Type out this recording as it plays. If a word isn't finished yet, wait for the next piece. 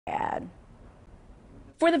ad.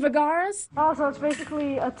 For the Vergaras, so it's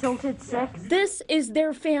basically a tilted six. this is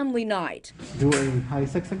their family night. Do a high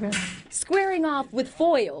six again? Squaring off with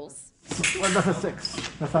foils. Well, that's a six.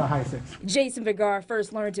 That's not a high six. Jason Vergara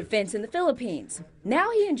first learned to fence in the Philippines.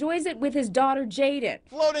 Now he enjoys it with his daughter Jaden.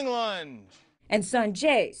 Floating lunge. And son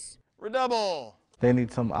Jace. Redouble. They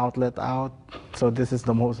need some outlet out, so this is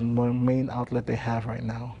the main outlet they have right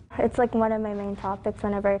now. It's like one of my main topics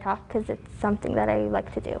whenever I talk because it's something that I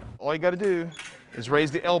like to do. All you got to do is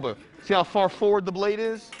raise the elbow. See how far forward the blade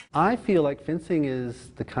is? I feel like fencing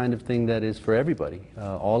is the kind of thing that is for everybody.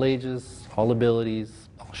 All ages, all abilities,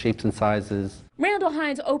 all shapes and sizes. Randall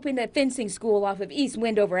Hines opened a fencing school off of East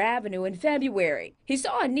Wendover Avenue in February. He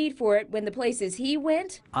saw a need for it when the places he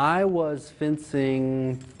went. I was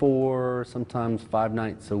fencing for sometimes 5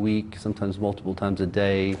 nights a week, sometimes multiple times a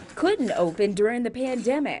day. Couldn't open during the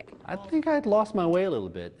pandemic. I think I'd lost my way a little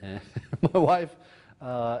bit. My wife,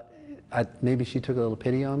 maybe she took a little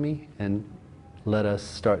pity on me and let us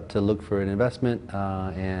start to look for an investment.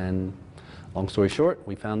 And long story short,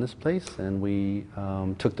 we found this place and we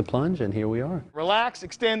took the plunge, and here we are. Relax,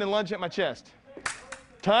 extend, and lunge at my chest.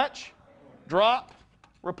 Touch, drop,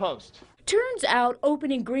 riposte. Turns out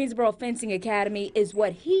opening Greensboro Fencing Academy is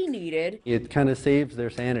what he needed. It kind of saves their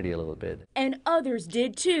sanity a little bit. And others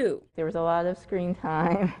did too. There was a lot of screen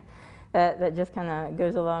time that just kind of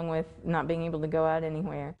goes along with not being able to go out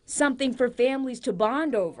anywhere. Something for families to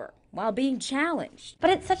bond over while being challenged.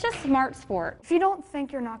 But it's such a smart sport. If you don't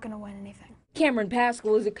think you're not going to win anything. Cameron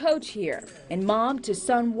Pascal is a coach here and mom to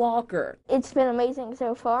son Walker. It's been amazing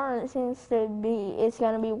so far, and it seems to be, it's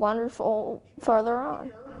going to be wonderful further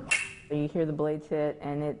on. You hear the blades hit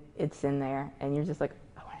and it's in there and you're just like,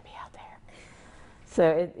 I want to be out there.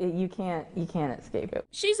 So you can't escape it.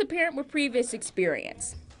 She's a parent with previous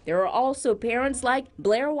experience. There are also parents like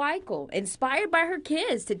Blair Weichel, inspired by her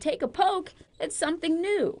kids to take a poke at something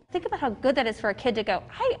new. Think about how good that is for a kid to go,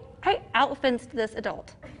 I out-fenced this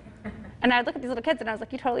adult. And I'd look at these little kids and I was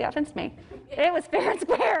like, you totally out-fenced me. It was fair and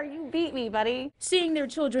square. You beat me, buddy. Seeing their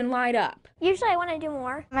children light up. Usually I want to do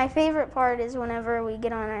more. My favorite part is whenever we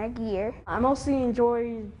get on our gear. I mostly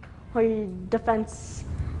enjoy defense,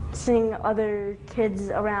 seeing other kids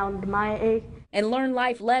around my age. And learn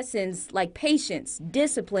life lessons like patience,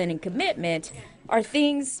 discipline, and commitment are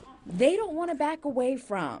things they don't want to back away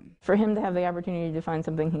from. For him to have the opportunity to find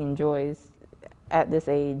something he enjoys at this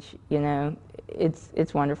age, you know,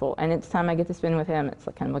 it's wonderful. And it's time I get to spend with him. It's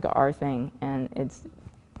like kind of like our thing, and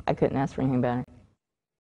I couldn't ask for anything better.